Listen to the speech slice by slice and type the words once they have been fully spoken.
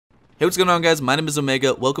Hey, what's going on, guys? My name is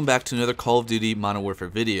Omega. Welcome back to another Call of Duty Modern Warfare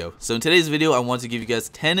video. So in today's video, I want to give you guys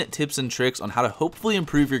 10 tips and tricks on how to hopefully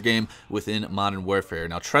improve your game within Modern Warfare.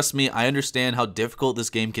 Now, trust me, I understand how difficult this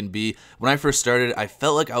game can be. When I first started, I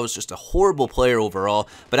felt like I was just a horrible player overall,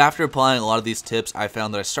 but after applying a lot of these tips, I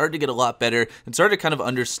found that I started to get a lot better and started to kind of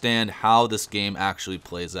understand how this game actually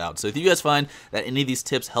plays out. So if you guys find that any of these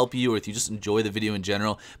tips help you, or if you just enjoy the video in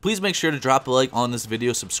general, please make sure to drop a like on this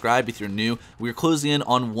video, subscribe if you're new. We're closing in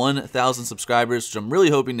on 1,000 subscribers, which I'm really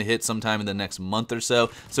hoping to hit sometime in the next month or so.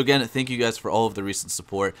 So again, thank you guys for all of the recent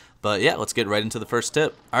support. But yeah, let's get right into the first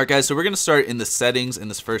tip. Alright guys, so we're going to start in the settings in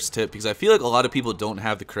this first tip because I feel like a lot of people don't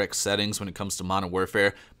have the correct settings when it comes to Modern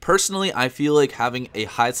Warfare. Personally, I feel like having a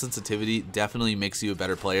high sensitivity definitely makes you a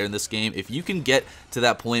better player in this game. If you can get to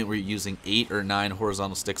that point where you're using 8 or 9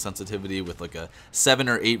 horizontal stick sensitivity with like a 7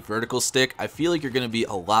 or 8 vertical stick, I feel like you're going to be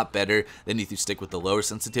a lot better than if you stick with the lower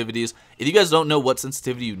sensitivities. If you guys don't know what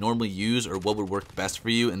sensitivity you normally use or what would work best for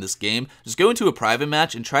you in this game, just go into a private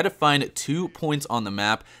match and try to find 2 points on the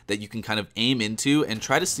map that you can kind of aim into and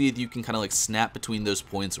try to see if you can kind of like snap between those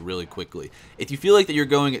points really quickly. If you feel like that you're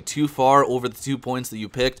going too far over the 2 points that you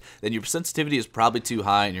picked, then your sensitivity is probably too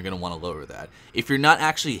high and you're going to want to lower that. If you're not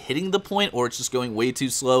actually hitting the point or it's just going way too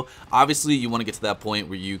slow, obviously you want to get to that point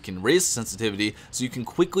where you can raise the sensitivity so you can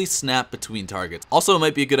quickly snap between targets. Also, it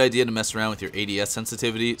might be a good idea to mess around with your ADS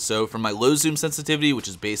sensitivity. So for my low zoom sensitivity, which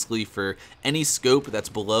is basically for any scope that's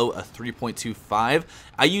below a 3.25,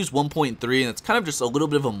 I use 1.3, and it's kind of just a little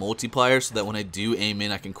bit of a multiplier so that when I do aim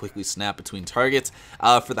in, I can quickly snap between targets.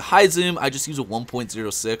 For the high zoom, I just use a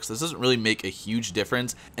 1.06. This doesn't really make a huge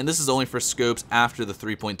difference, and this is only for scopes after the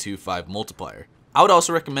 3.25 multiplier. I would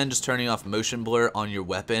also recommend just turning off motion blur on your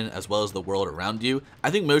weapon as well as the world around you.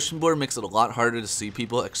 I think motion blur makes it a lot harder to see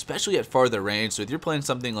people, especially at farther range. So if you're playing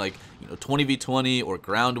something like 20v20 or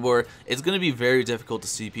ground war, it's going to be very difficult to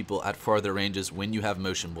see people at farther ranges when you have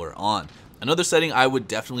motion blur on. Another setting I would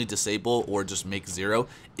definitely disable or just make 0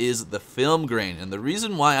 is the film grain. And the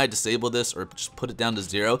reason why I disable this or just put it down to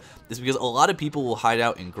 0 is because a lot of people will hide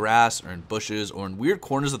out in grass or in bushes or in weird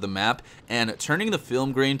corners of the map, and turning the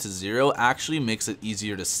film grain to 0 actually makes it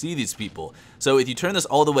easier to see these people. So if you turn this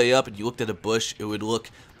all the way up and you looked at a bush, it would look,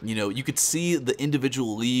 you could see the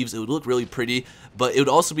individual leaves. It would look really pretty, but it would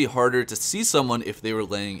also be harder to see someone if they were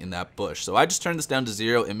laying in that bush. So I just turned this down to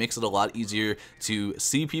 0. It makes it a lot easier to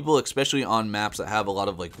see people, especially on maps that have a lot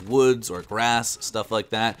of like woods or grass, stuff like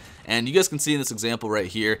that. And you guys can see in this example right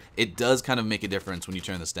here, it does kind of make a difference when you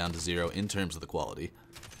turn this down to 0 in terms of the quality.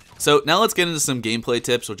 So now let's get into some gameplay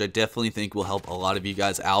tips, which I definitely think will help a lot of you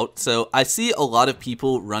guys out. So I see a lot of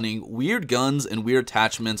people running weird guns and weird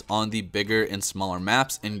attachments on the bigger and smaller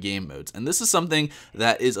maps and game modes. And this is something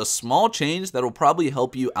that is a small change that will probably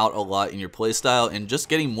help you out a lot in your playstyle and just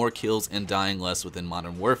getting more kills and dying less within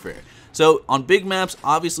Modern Warfare. So on big maps,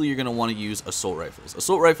 obviously you're going to want to use assault rifles.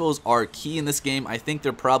 Assault rifles are key in this game. I think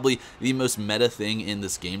they're probably the most meta thing in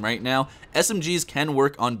this game right now. SMGs can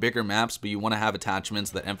work on bigger maps, but you want to have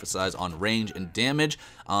attachments that emphasize on range and damage.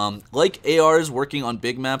 Like ARs working on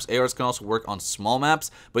big maps, ARs can also work on small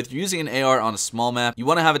maps, but if you're using an AR on a small map, you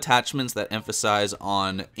want to have attachments that emphasize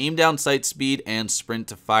on aim down sight speed and sprint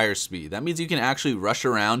to fire speed. That means you can actually rush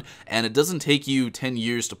around and it doesn't take you 10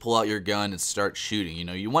 years to pull out your gun and start shooting.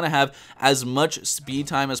 You want to have as much speed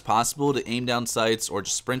time as possible to aim down sights or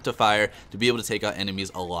just sprint to fire to be able to take out enemies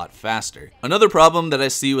a lot faster. Another problem that I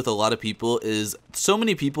see with a lot of people is so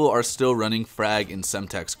many people are still running frag and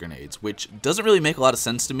Semtex grenades, which doesn't really make a lot of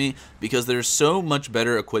sense to me because there's so much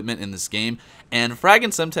better equipment in this game, and frag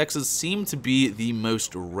and Semtexes seem to be the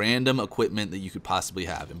most random equipment that you could possibly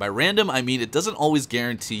have. And by random, I mean it doesn't always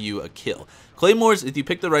guarantee you a kill. Claymores, if you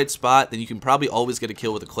pick the right spot, then you can probably always get a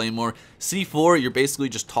kill with a Claymore. C4, you're basically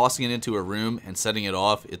just tossing it into a room and setting it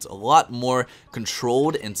off. It's a lot more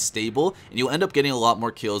controlled and stable, and you'll end up getting a lot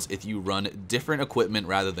more kills if you run different equipment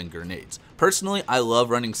rather than grenades. Personally, I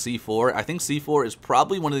love running C4. I think C4 is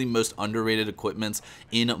probably one of the most underrated equipments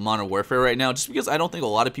in Modern Warfare right now, just because I don't think a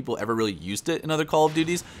lot of people ever really used it in other Call of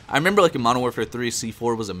Duties. I remember like in Modern Warfare 3,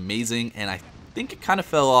 C4 was amazing, and I think it kind of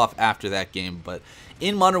fell off after that game. But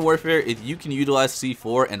in Modern Warfare, if you can utilize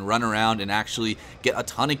C4 and run around and actually get a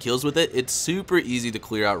ton of kills with it, it's super easy to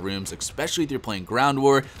clear out rooms, especially if you're playing ground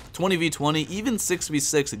war, 20v20, even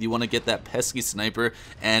 6v6 if you want to get that pesky sniper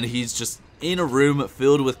and he's just in a room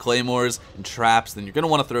filled with claymores and traps. Then you're going to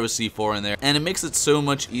want to throw a C4 in there, and it makes it so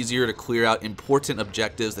much easier to clear out important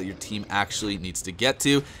objectives that your team actually needs to get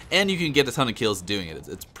to, and you can get a ton of kills doing it.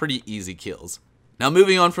 It's pretty easy kills. Now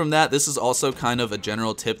moving on from that, this is also kind of a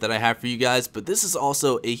general tip that I have for you guys, but this is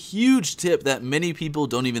also a huge tip that many people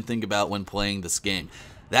don't even think about when playing this game.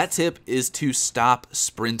 that tip is to stop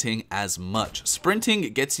sprinting as much. Sprinting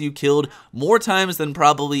gets you killed more times than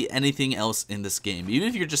probably anything else in this game. Even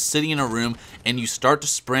if you're just sitting in a room and you start to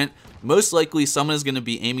sprint, most likely someone is going to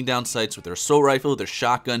be aiming down sights with their assault rifle, their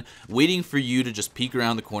shotgun, waiting for you to just peek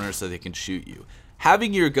around the corner so they can shoot you.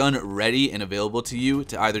 Having your gun ready and available to you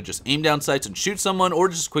to either just aim down sights and shoot someone or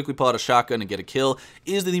just quickly pull out a shotgun and get a kill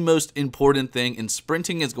is the most important thing, and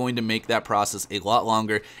sprinting is going to make that process a lot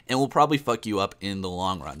longer and will probably fuck you up in the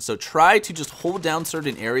long run. So try to just hold down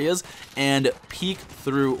certain areas and peek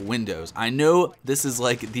through windows. I know this is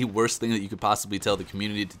like the worst thing that you could possibly tell the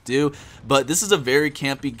community to do, but this is a very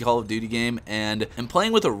campy Call of Duty game, and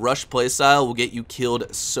playing with a rush playstyle will get you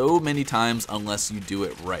killed so many times unless you do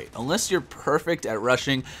it right. Unless you're perfect at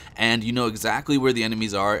rushing and you know exactly where the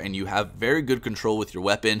enemies are and you have very good control with your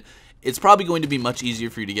weapon, it's probably going to be much easier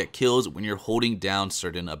for you to get kills when you're holding down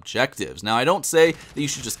certain objectives. Now, I don't say that you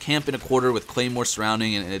should just camp in a quarter with claymore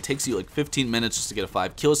surrounding and it takes you like 15 minutes just to get a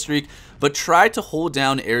 5 kill streak, but try to hold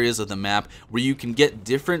down areas of the map where you can get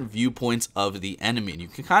different viewpoints of the enemy. And you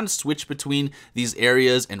can kind of switch between these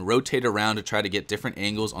areas and rotate around to try to get different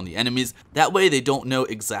angles on the enemies. That way they don't know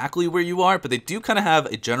exactly where you are, but they do kind of have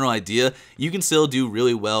a general idea. You can still do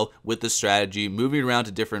really well with this strategy, moving around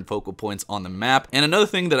to different focal points on the map. And another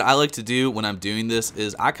thing that I like to do when I'm doing this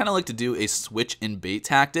is I kind of like to do a switch and bait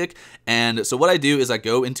tactic. And so what I do is I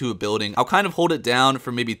go into a building, I'll kind of hold it down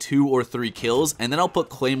for maybe 2 or 3 kills, and then I'll put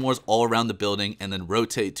claymores all around the building and then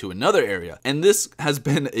rotate to another area. And this has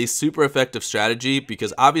been a super effective strategy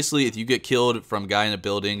because obviously if you get killed from a guy in a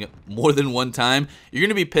building more than one time, you're going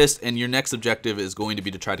to be pissed and your next objective is going to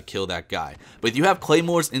be to try to kill that guy. But if you have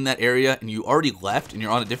claymores in that area and you already left and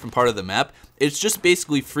you're on a different part of the map, it's just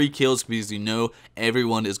basically free kills because you know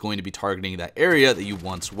everyone is going to be targeting that area that you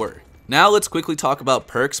once were. Now let's quickly talk about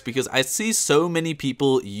perks because I see so many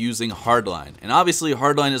people using Hardline, and obviously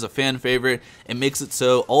Hardline is a fan favorite. It makes it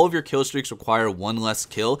so all of your kill streaks require 1 less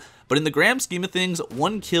kill, but in the grand scheme of things,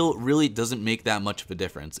 1 kill really doesn't make that much of a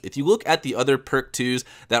difference. If you look at the other perk 2s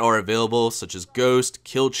that are available, such as Ghost,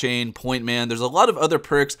 Kill Chain, Point Man, there's a lot of other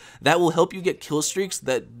perks that will help you get kill streaks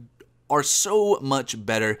that are so much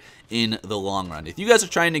better in the long run. If you guys are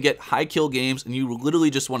trying to get high kill games and you literally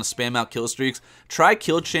just want to spam out kill streaks, try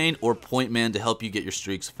Kill Chain or Point Man to help you get your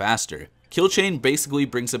streaks faster. Kill Chain basically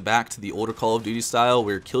brings it back to the older Call of Duty style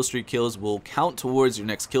where kill streak kills will count towards your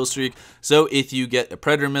next kill streak. So if you get a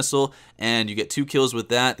Predator missile and you get 2 kills with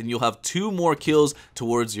that, then you'll have 2 more kills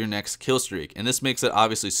towards your next kill streak. And this makes it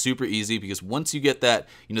obviously super easy because once you get that,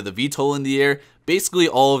 the VTOL in the air, basically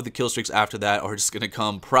all of the kill streaks after that are just going to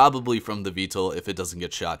come probably from the VTOL if it doesn't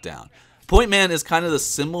get shot down. Point Man is kind of the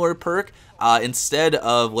similar perk. Instead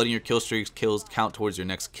of letting your kill streaks count towards your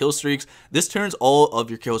next kill streaks, this turns all of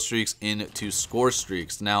your kill streaks into score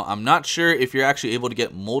streaks. Now, I'm not sure if you're actually able to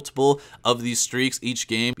get multiple of these streaks each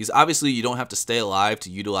game because obviously you don't have to stay alive to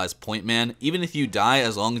utilize Point Man. Even if you die,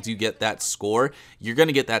 as long as you get that score, you're going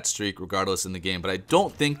to get that streak regardless in the game. But I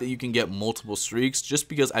don't think that you can get multiple streaks just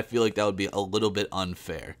because I feel like that would be a little bit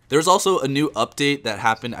unfair. There's also a new update that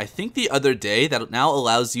happened, I think the other day, that now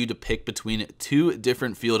allows you to pick between 2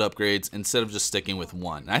 different field upgrades instead of just sticking with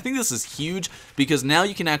 1. And I think this is huge because now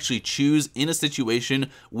you can actually choose in a situation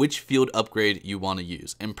which field upgrade you want to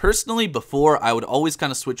use. And personally, before, I would always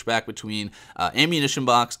kind of switch back between ammunition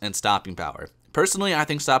box and stopping power. Personally, I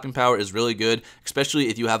think stopping power is really good, especially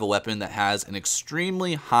if you have a weapon that has an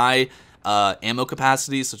extremely high ammo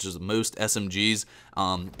capacity, such as most SMGs.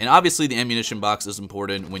 And obviously the ammunition box is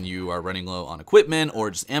important when you are running low on equipment or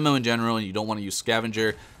just ammo in general and you don't want to use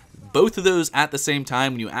scavenger. Both of those at the same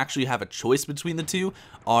time, when you actually have a choice between the 2,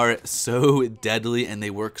 are so deadly and they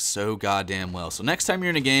work so goddamn well. So next time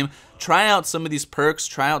you're in a game, try out some of these perks,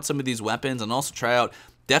 try out some of these weapons, and also try out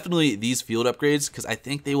definitely these field upgrades because I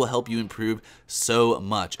think they will help you improve so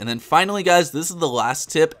much. And then finally, guys, this is the last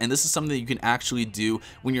tip, and this is something that you can actually do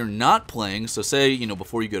when you're not playing. So say,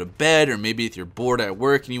 before you go to bed, or maybe if you're bored at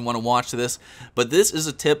work and you want to watch this. But this is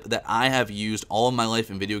a tip that I have used all of my life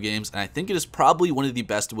in video games, and I think it is probably one of the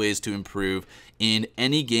best ways to improve in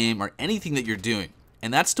any game or anything that you're doing.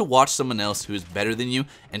 And that's to watch someone else who is better than you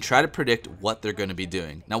and try to predict what they're going to be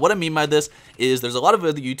doing. Now, what I mean by this is there's a lot of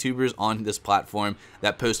other YouTubers on this platform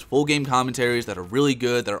that post full game commentaries that are really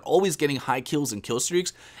good, that are always getting high kills and kill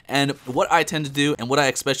streaks. And what I tend to do, and what I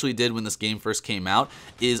especially did when this game first came out,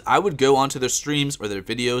 is I would go onto their streams or their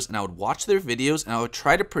videos and I would watch their videos and I would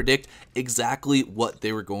try to predict exactly what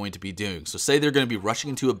they were going to be doing. So say they're going to be rushing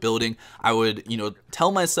into a building, I would,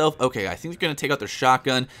 tell myself, okay, I think they're going to take out their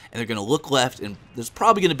shotgun and they're going to look left and there's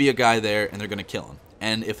probably going to be a guy there and they're going to kill him.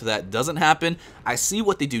 And if that doesn't happen, I see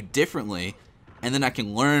what they do differently and then I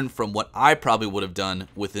can learn from what I probably would have done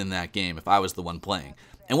within that game if I was the one playing.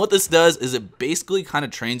 And what this does is it basically kind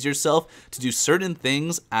of trains yourself to do certain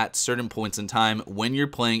things at certain points in time when you're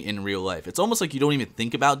playing in real life. It's almost like you don't even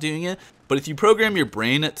think about doing it, but if you program your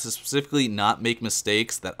brain to specifically not make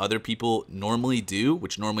mistakes that other people normally do,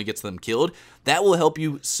 which normally gets them killed, that will help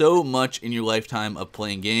you so much in your lifetime of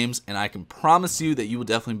playing games, and I can promise you that you will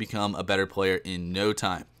definitely become a better player in no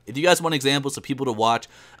time. If you guys want examples of people to watch,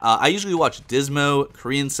 I usually watch Dismo,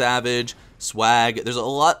 Korean Savage, Swag. There's a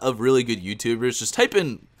lot of really good YouTubers. Just type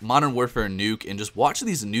in Modern Warfare Nuke and just watch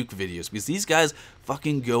these nuke videos, because these guys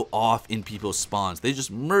fucking go off in people's spawns. They just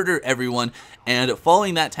murder everyone, and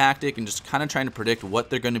following that tactic and just kind of trying to predict what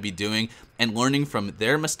they're going to be doing and learning from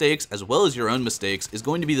their mistakes as well as your own mistakes is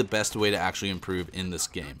going to be the best way to actually improve in this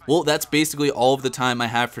game. Well, that's basically all of the time I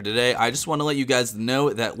have for today. I just want to let you guys know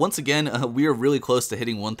that once again, we are really close to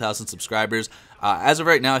hitting 1,000 subscribers. As of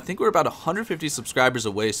right now, I think we're about 150 subscribers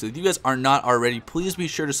away, so if you guys are not already, please be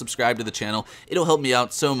sure to subscribe to the channel. It'll help me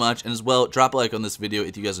out so much, and as well, drop a like on this video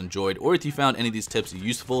if you guys enjoyed, or if you found any of these tips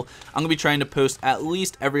useful. I'm going to be trying to post at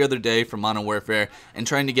least every other day for Modern Warfare, and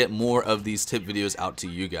trying to get more of these tip videos out to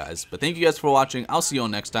you guys. But thank you guys for watching. I'll see you all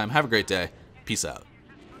next time. Have a great day. Peace out.